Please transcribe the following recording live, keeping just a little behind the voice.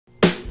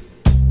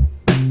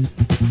Hey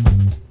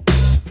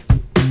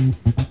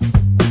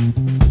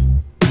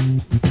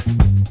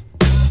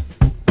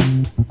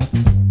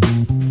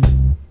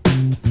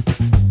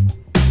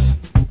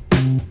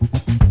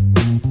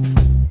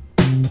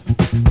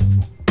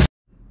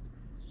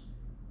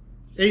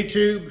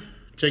YouTube,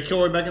 Jay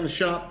Kilroy back in the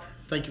shop.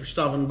 Thank you for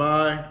stopping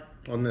by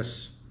on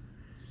this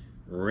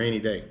rainy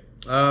day.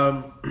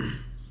 Got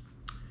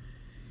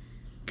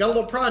a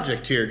little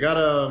project here. Got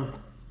a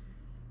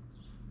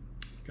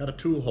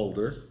tool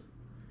holder,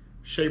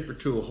 shaper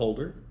tool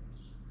holder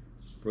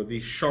for the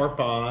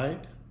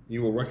sharp-eyed.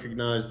 You will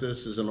recognize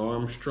this as an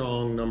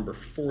Armstrong number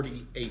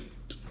 48.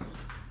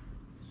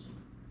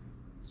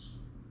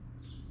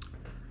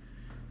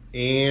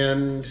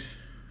 And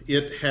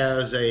it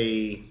has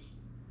a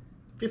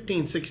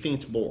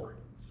 15/16 bore.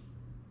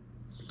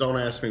 Don't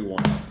ask me why.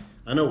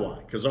 I know why,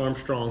 because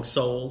Armstrong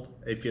sold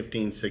a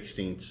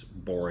 15/16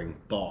 boring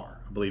bar.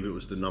 I believe it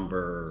was the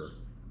number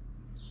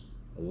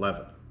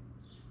 11.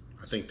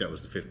 I think that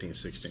was the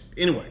 15/16.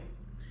 Anyway,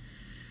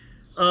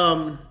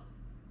 and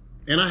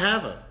I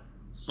have a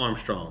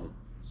Armstrong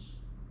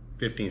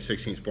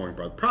 15/16 boring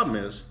bar. The problem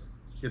is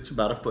it's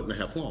about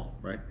 1.5 feet long,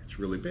 right? It's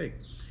really big,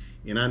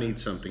 and I need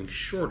something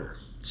shorter.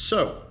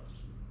 So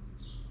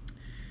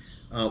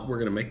we're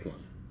going to make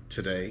one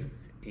today,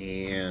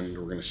 and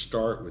we're going to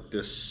start with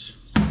this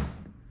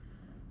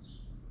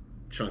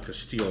chunk of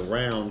steel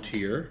round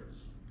here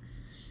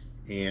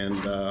and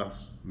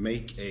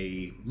make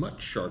a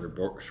much shorter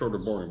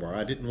boring bar.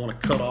 I didn't want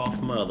to cut off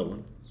my other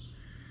one,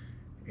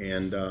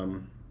 and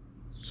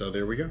so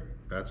there we go.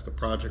 That's the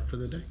project for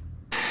the day.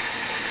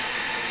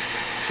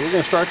 So we're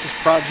going to start this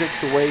project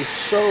the way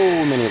so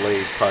many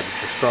lathe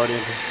projects are started.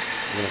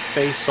 We're going to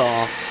face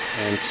off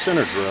and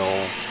center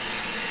drill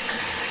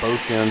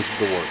both ends of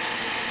the work.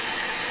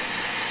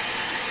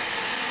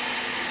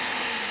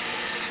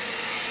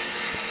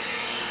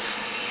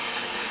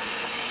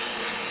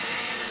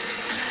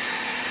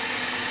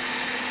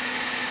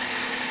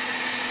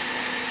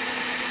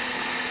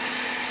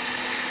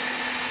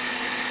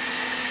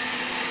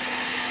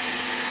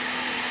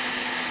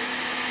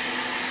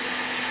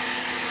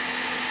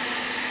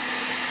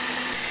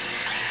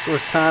 So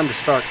it's time to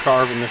start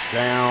carving this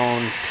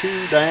down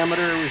to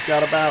diameter. We've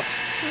got about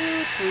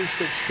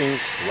 3/16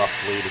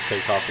 roughly to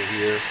take off of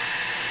here,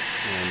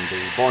 and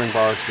the boring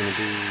bar is going to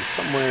be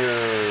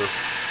somewhere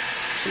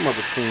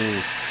between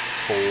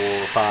 4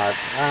 or 5.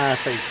 I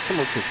say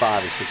somewhere between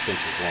 5 and 6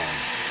 inches long.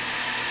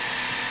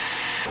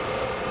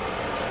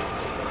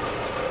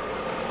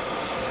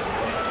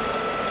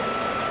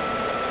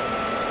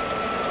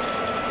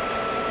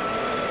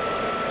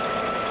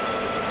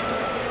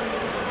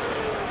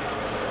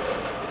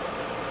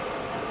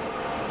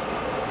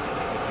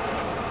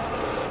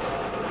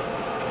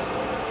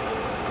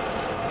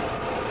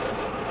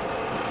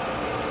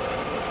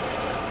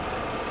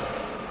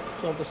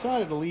 So I've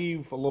decided to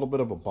leave a little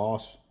bit of a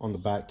boss on the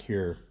back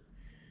here.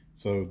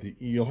 So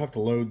you'll have to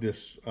load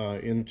this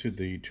into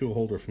the tool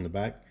holder from the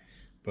back,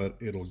 but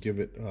it'll give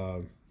it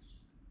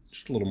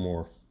just a little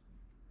more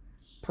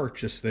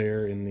purchase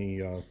there in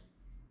the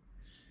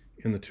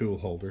tool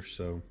holder.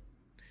 So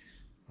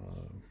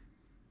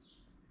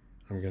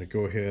I'm going to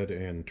go ahead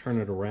and turn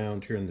it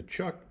around here in the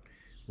chuck.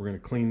 We're going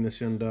to clean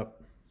this end up.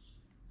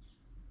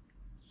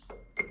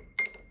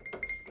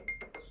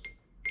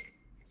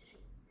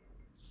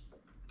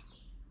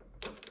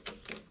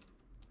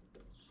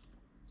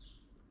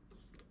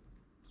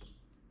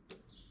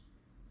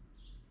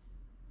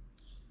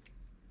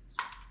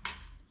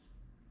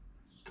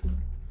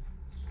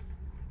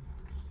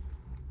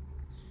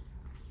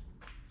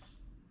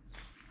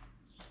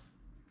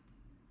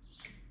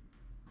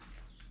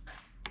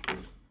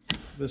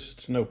 This is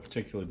to no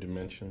particular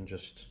dimension,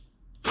 just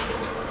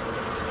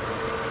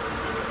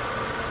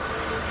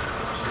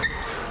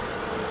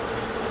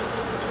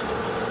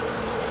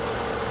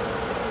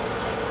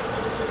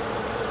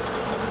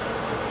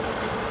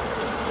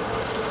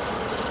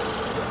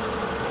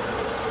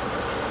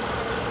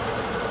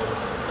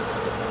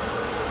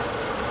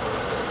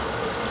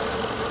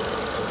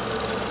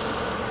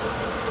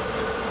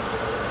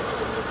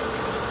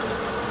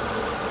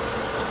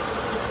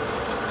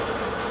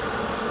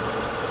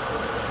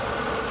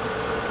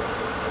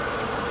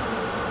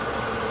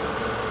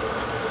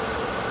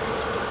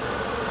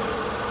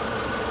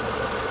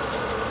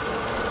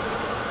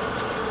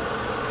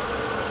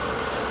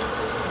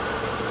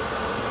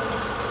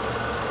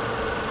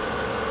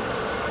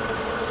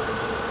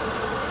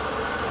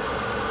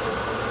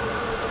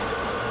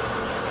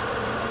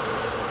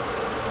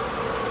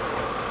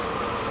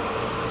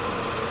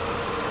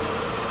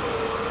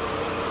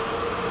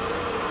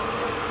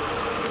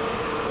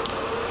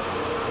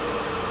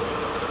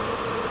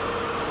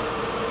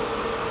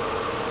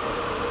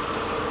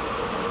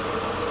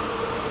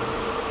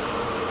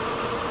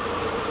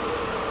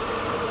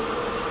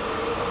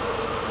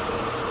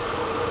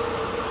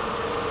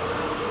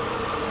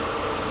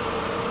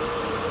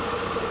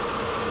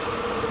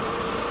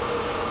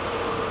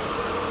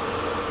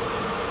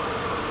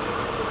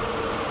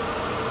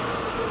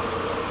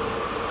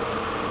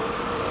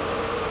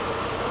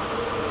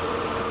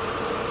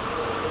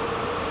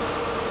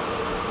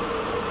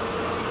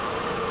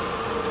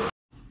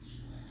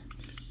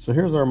So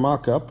here's our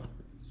mock-up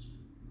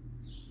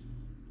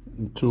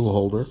tool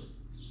holder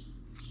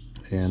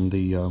and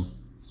the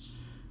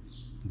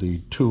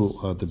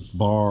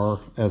bar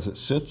as it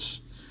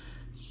sits.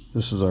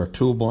 This is our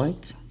tool blank,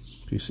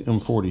 piece of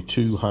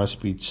M42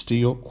 high-speed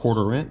steel,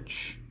 1/4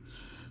 inch.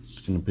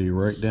 It's going to be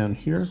right down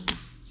here.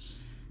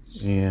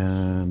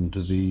 And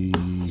the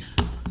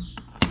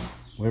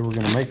way we're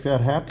going to make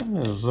that happen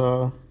is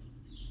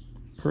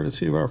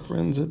courtesy of our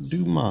friends at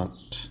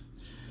Dumont.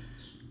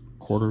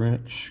 1/4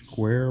 inch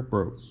square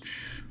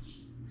broach.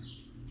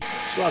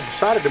 So I've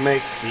decided to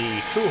make the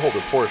tool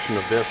holder portion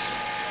of this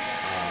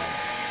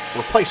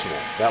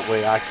replaceable. That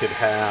way I could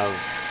have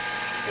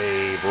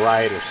a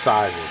variety of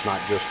sizes, not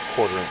just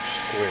 1/4 inch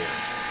square.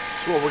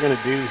 So what we're going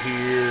to do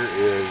here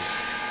is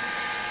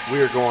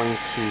we are going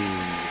to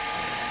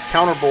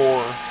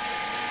counterbore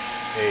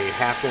a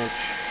 1/2 inch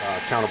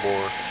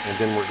counterbore, and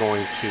then we're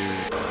going to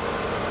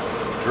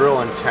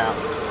drill and tap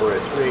for a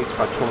 3/8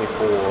 by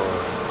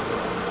 24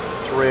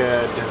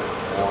 thread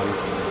on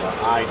the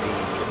ID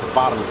at the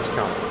bottom of this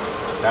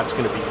counterbore. That's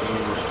going to be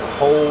used to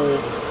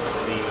hold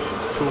the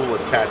tool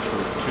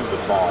attachment to the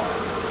bar.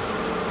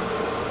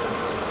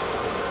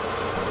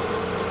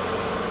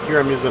 Here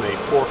I'm using a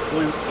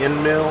 4-flute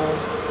end mill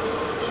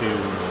to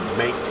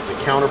make the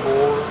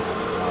counterbore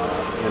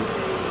in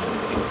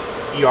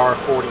a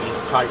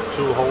ER40 type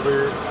tool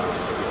holder.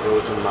 It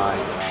goes in my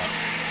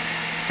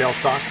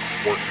tailstock,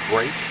 works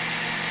great.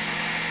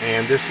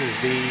 And this is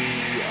the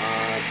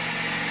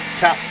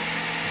tap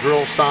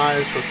drill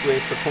size for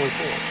 3/8 by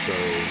 24, so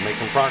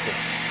making progress.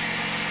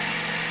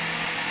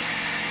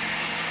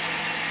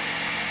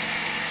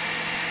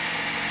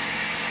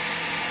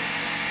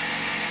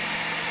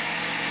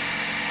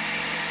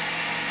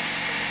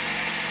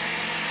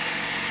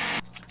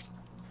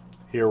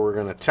 Here we're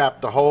going to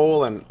tap the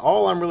hole, and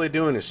all I'm really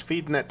doing is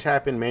feeding that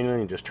tap in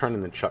manually and just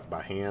turning the chuck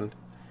by hand.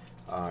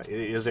 It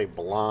is a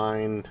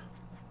blind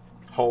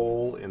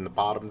hole in the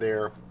bottom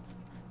there,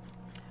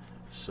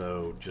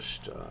 so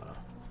just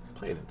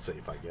playing it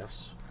safe, I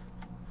guess.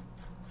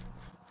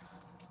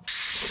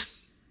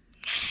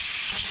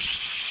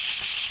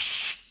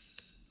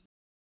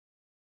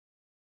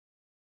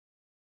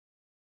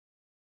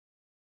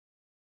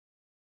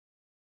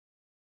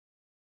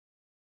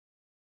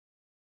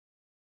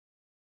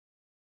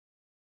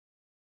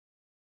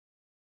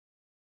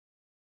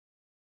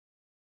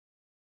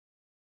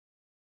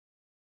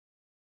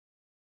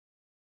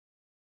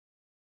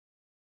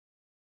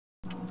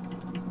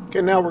 Okay,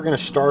 now we're going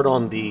to start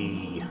on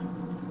the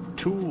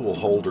tool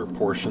holder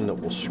portion that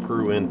will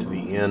screw into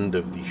the end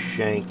of the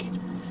shank.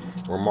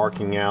 We're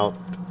marking out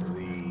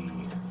the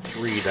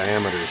 3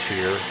 diameters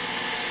here.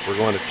 We're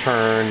going to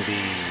turn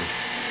the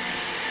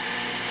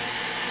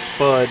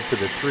spud for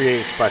the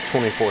 3/8 by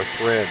 24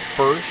 thread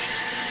first,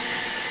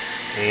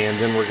 and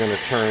then we're going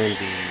to turn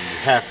the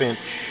 1/2 inch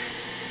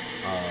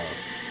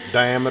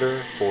diameter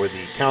for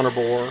the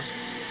counterbore,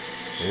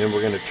 and then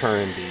we're going to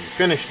turn the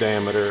finished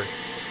diameter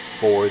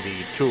for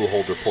the tool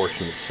holder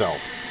portion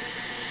itself.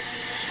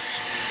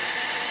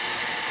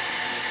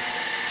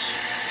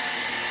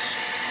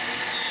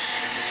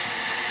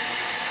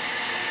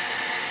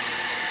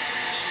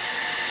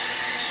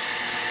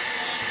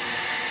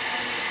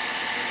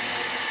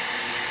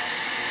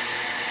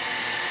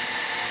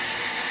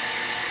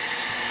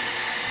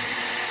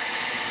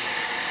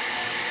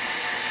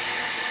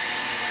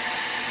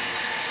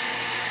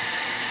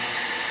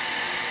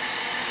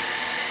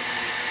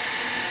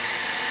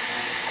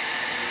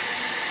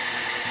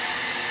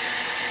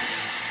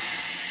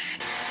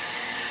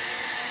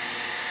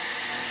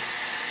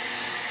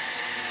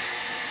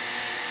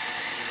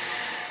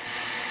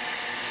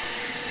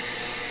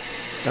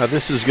 Now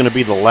this is going to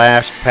be the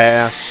last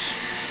pass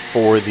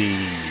for the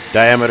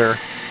diameter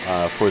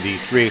for the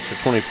 3/8 by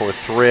 24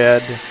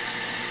 thread,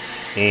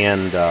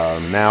 and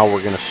now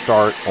we're going to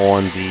start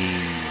on the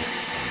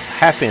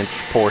 1/2 inch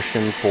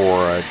portion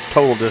for a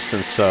total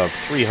distance of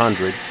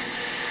 300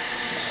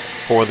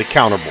 for the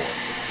counterbore.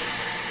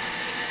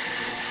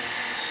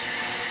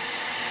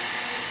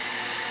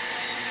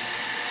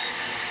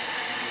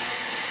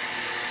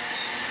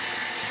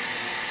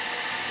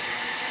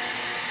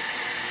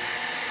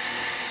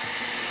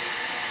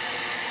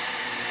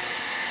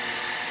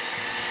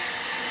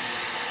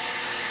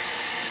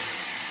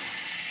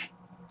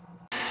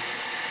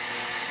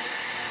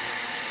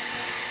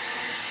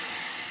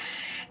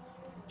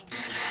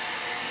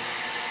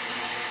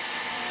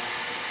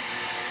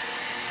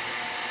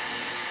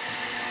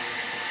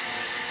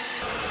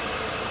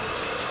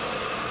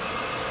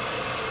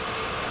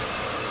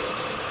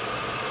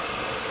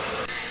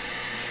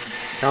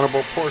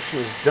 Counterbore portion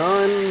is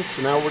done,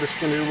 so now we're just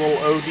going to do a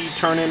little OD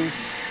turning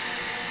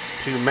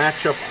to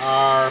match up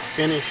our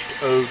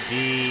finished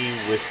OD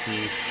with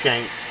the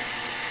shank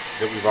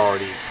that we've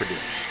already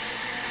produced.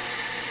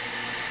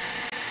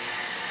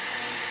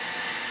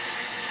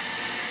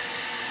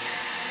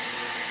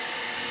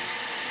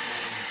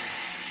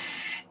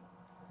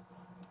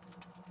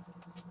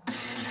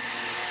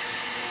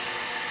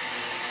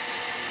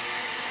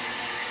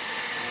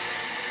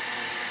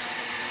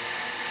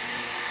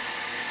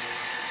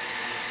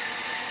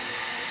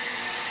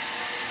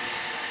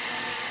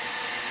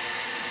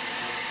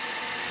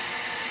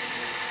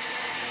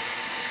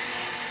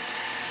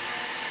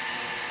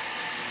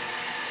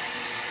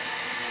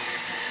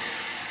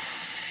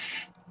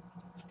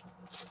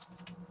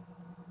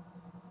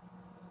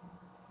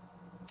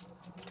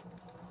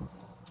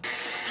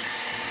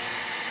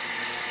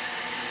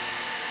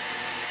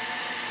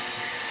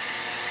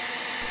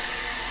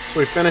 So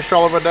we finished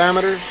all of our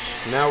diameters.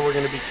 Now we're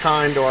going to be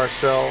kind to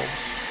ourselves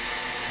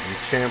and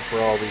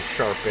chamfer all these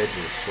sharp edges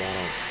so I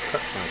don't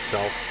cut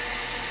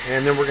myself.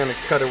 And then we're going to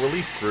cut a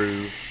relief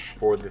groove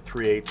for the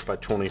 3/8 by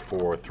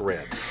 24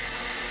 thread.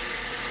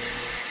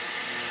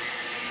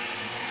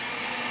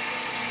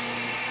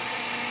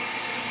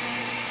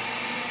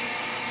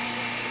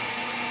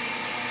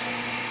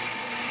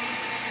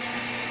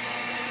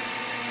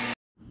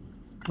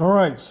 All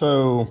right,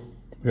 so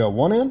we got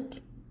one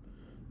end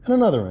and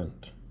another end.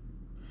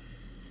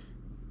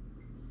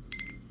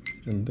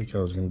 Didn't think I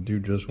was going to do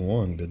just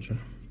one, did you?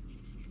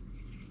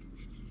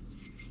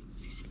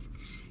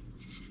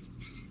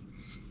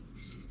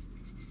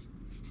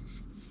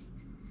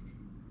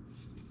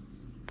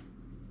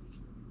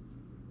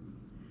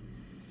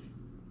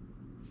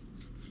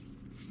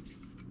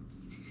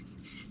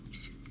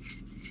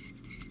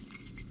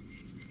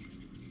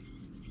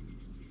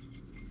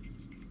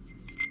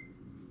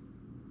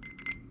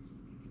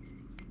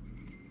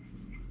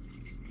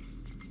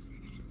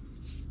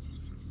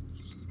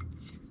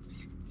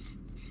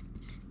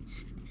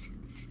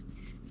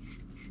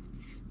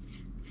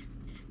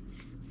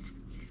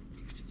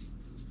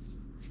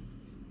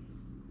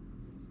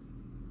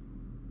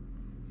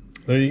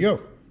 There you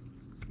go.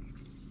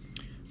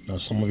 Now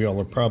some of y'all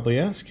are probably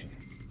asking,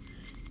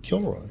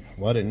 Kilroy,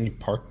 why didn't you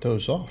part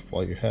those off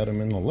while you had them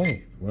in the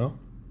lathe? Well,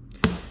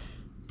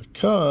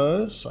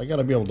 because I got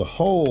to be able to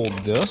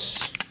hold this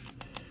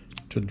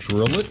to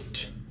drill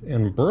it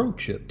and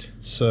broach it.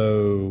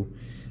 So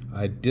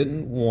I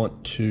didn't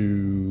want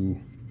to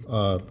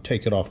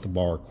take it off the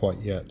bar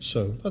quite yet.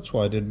 So that's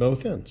why I did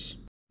both ends.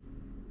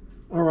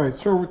 All right,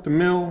 so with the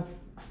mill,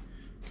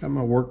 got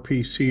my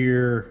workpiece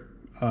here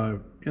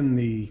in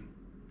the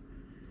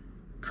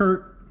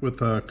Kurt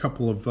with a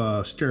couple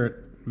of Starrett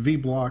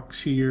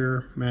V-blocks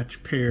here,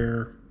 match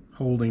pair,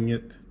 holding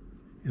it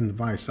in the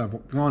vise.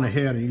 I've gone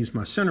ahead and used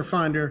my center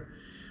finder,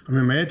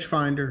 my edge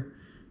finder,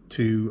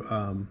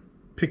 to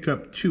pick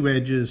up two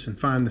edges and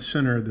find the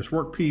center of this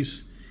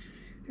workpiece.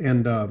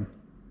 And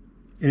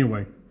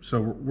anyway,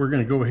 so we're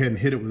going to go ahead and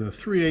hit it with a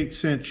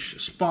 3/8 inch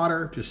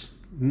spotter, just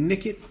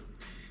nick it,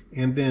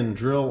 and then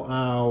drill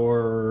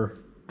our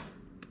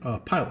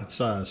pilot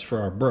size for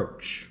our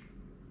broach.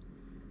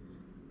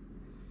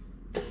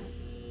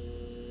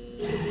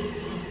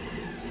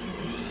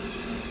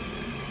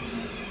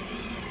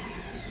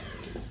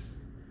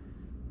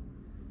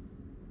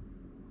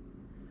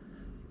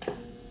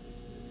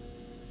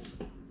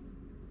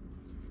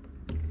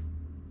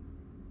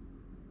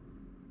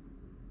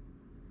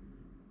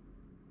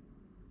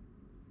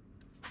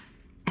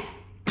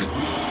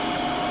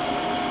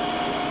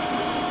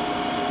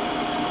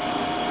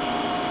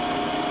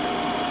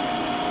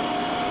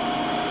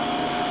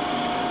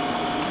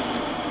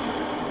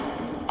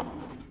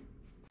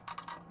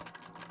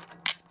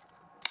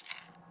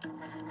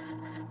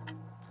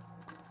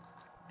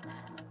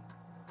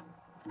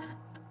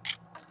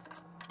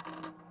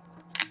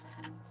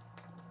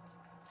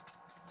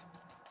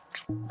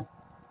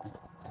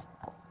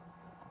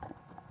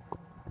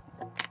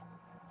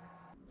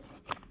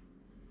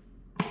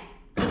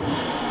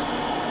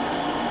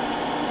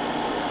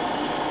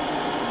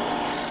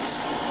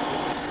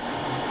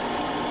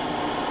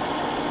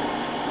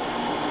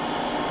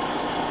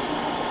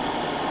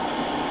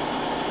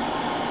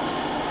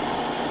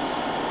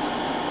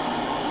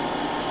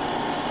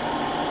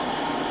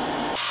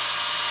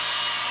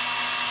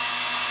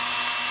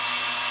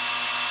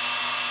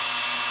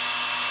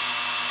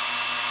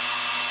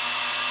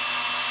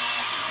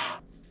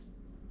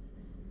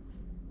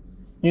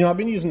 You know, I've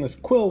been using this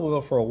quill wheel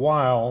for a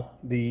while,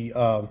 the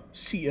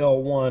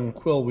CL1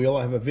 quill wheel.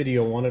 I have a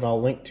video on it I'll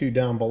link to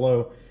down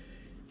below.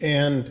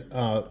 And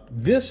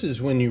this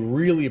is when you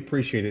really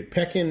appreciate it.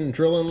 Pecking and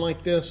drilling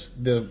like this,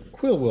 the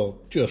quill wheel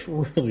just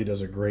really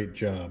does a great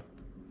job.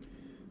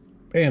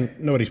 And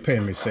nobody's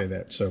paying me to say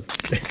that, so.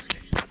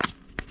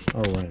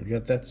 All right,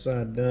 got that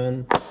side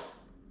done.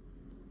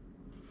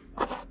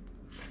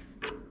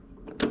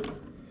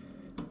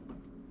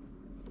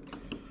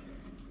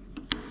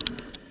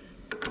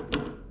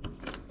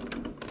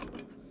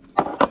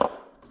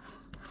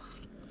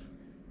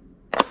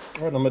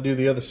 All right, I'm gonna do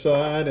the other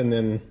side and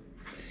then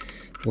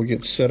we'll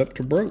get set up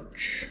to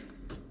broach.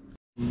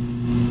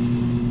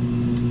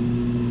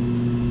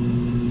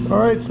 All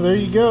right, so there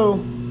you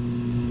go.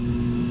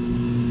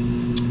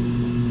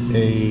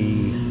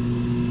 A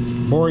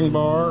boring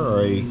bar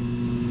or a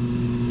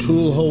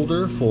tool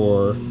holder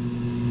for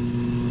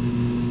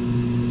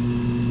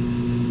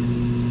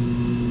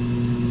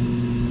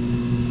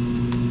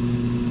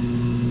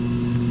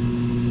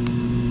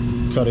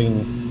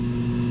cutting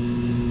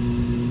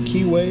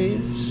keyways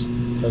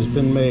has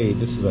been made.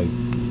 This is a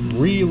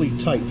really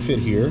tight fit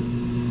here.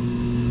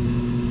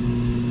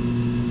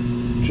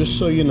 Just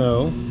so you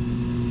know,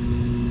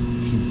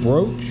 if you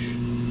broach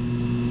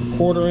a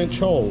 1/4 inch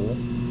hole,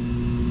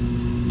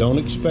 don't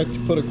expect to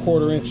put a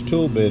 1/4 inch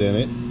tool bit in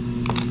it.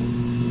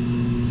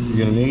 You're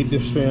going to need to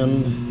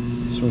spend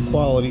some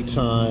quality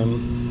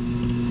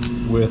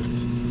time with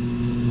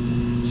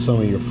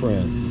some of your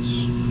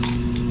friends.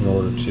 in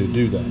order to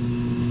do that.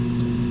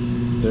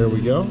 There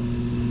we go.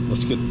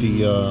 Let's get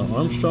the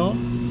Armstrong.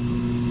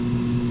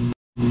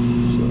 So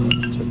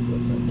let's take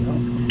that back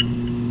down.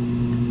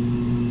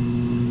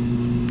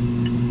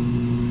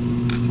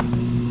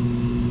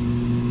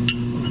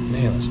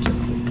 Man, that's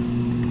tight.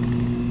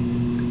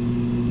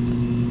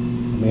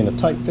 I mean, a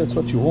tight fit's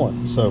what you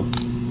want. So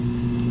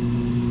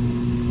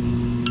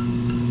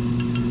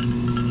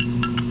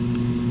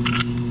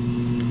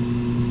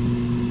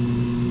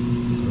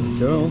there we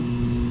go.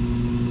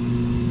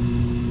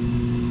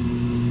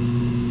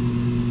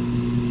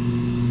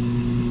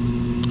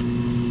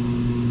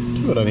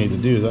 What I need to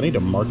do is I need to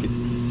mark it.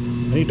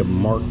 I need to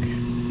mark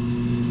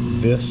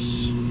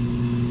this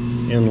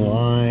in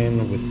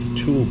line with the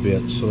tool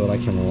bit so that I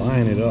can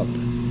line it up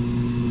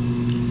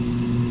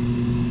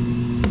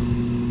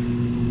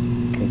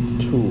with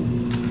the tool.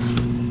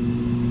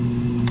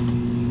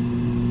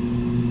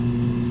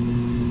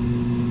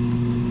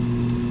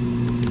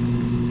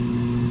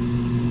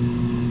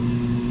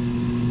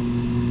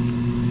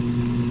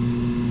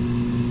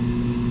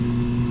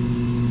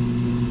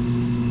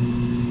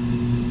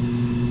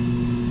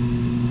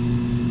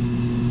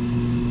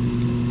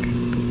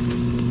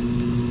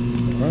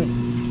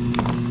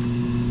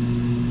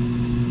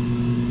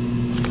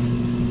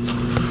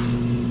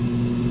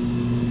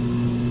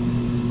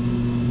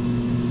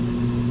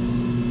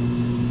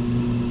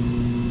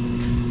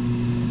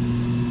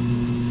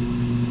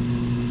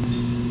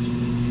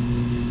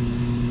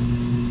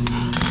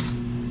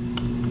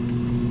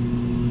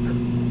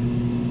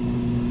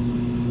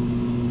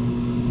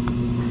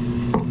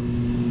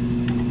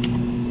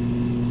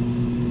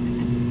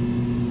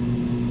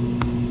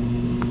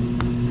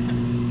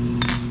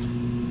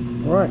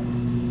 Alright.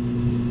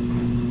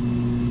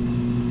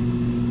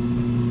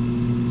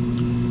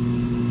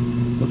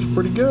 Looks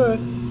pretty good.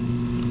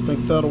 I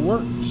think that'll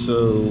work.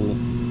 So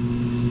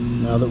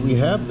now that we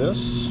have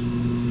this,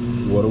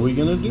 what are we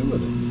going to do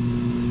with it?